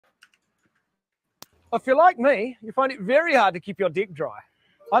If you're like me, you find it very hard to keep your dick dry.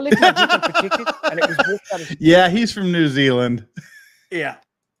 I left my dick unprotected, and it was washed out of Yeah, he's from New Zealand. Yeah.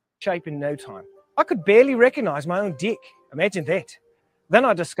 shape in no time. I could barely recognize my own dick. Imagine that. Then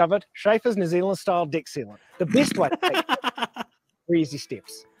I discovered Schaefer's New Zealand style dick sealant. The best way to take 3 easy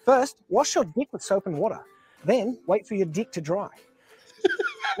steps. First, wash your dick with soap and water. Then wait for your dick to dry.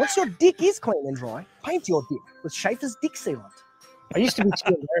 Once your dick is clean and dry, paint your dick with Schaefer's dick sealant. I used to be too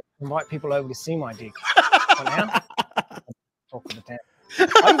embarrassed to invite people over to see my dick. But now, talk to the town.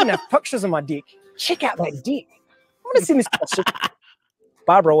 I even have pictures of my dick. Check out that dick. I want to see this.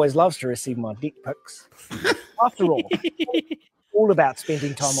 Barbara always loves to receive my dick pics. After all about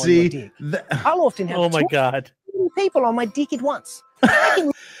spending time on your dick. I'll often have Oh my God. people on my dick at once.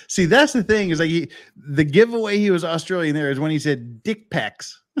 See, that's the thing is like the giveaway he was Australian there is when he said dick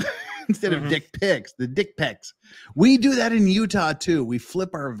pecs instead of dick pics, the dick pecs. We do that in Utah too. We flip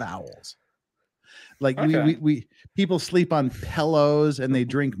our vowels. Like we people sleep on pillows and they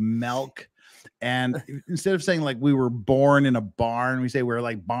drink milk. And instead of saying like we were born in a barn, we say we're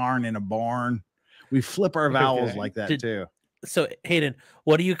like barn in a barn. We flip our vowels like that too. So Hayden,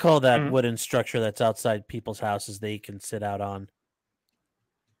 what do you call that wooden structure that's outside people's houses they can sit out on?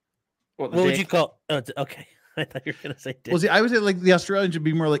 What would you call? Oh, okay, I thought you were gonna say dick. Well, see, I would say like the Australians should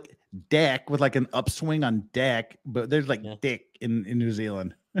be more like deck with like an upswing on deck, but there's like dick in New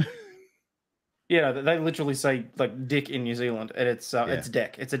Zealand. Yeah, they literally say like dick in New Zealand, and it's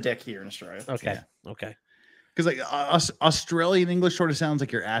deck. It's a deck here in Australia. Okay, okay. Because like Australian English sort of sounds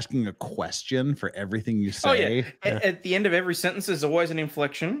like you're asking a question for everything you say. Oh yeah. At the end of every sentence, there's always an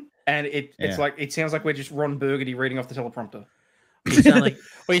inflection, and it's like it sounds like we're just Ron Burgundy reading off the teleprompter. You sound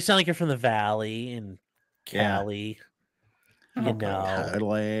like you're from the Valley in Cali. You know,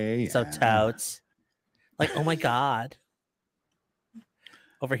 LA. So touts. Like, oh my God.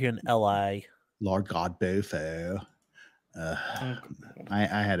 Over here in LA. Lord God Bofo. I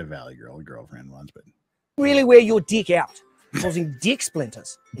had a Valley girlfriend once, but really wear your dick out, causing dick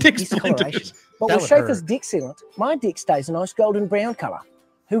splinters. Dick splinters. But with Schaefer's dick sealant, my dick stays a nice golden brown colour.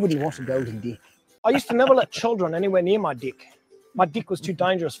 Who would want a golden dick? I used to never let children anywhere near my dick. My dick was too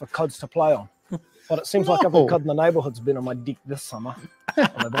dangerous for kids to play on. But it seems like every kid in the neighbourhood's been on my dick this summer. And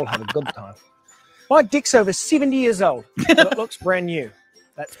they've all had a good time. My dick's over 70 years old, but it looks brand new.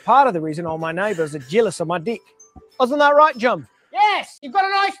 That's part of the reason all my neighbours are jealous of my dick. Wasn't that right, Jim? Yes, you've got a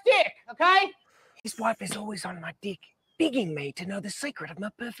nice dick, okay? His wife is always on my dick, begging me to know the secret of my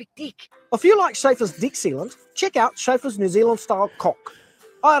perfect dick. If you like Schaefer's dick sealant, check out Schaefer's New Zealand style cock.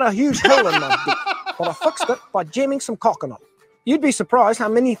 I had a huge hole in my dick, but I fixed it by jamming some cock in it. You'd be surprised how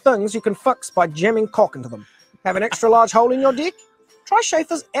many things you can fix by jamming cock into them. Have an extra large hole in your dick? Try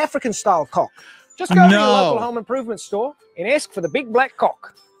Schaefer's African style cock. Just go to your local home improvement store and ask for the big black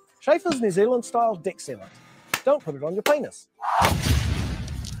cock. Schaefer's New Zealand style dick sealant. Don't put it on your penis.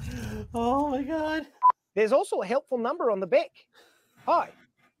 Oh my God. There's also a helpful number on the back. Hi,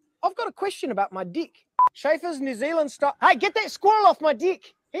 I've got a question about my dick. Schaefer's New Zealand style. Hey, get that squirrel off my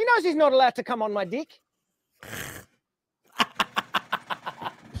dick. He knows he's not allowed to come on my dick.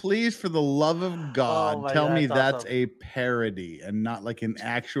 please, for the love of God, tell me that's a parody and not like an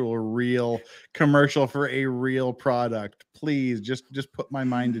actual real commercial for a real product. Please, just put my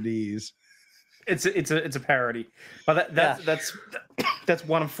mind at ease. It's a parody, but that's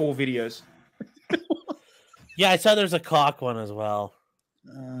one of 4 videos. Yeah, I saw there's a cock one as well.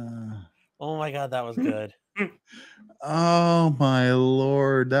 Oh my God, that was good. Oh my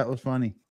Lord, that was funny.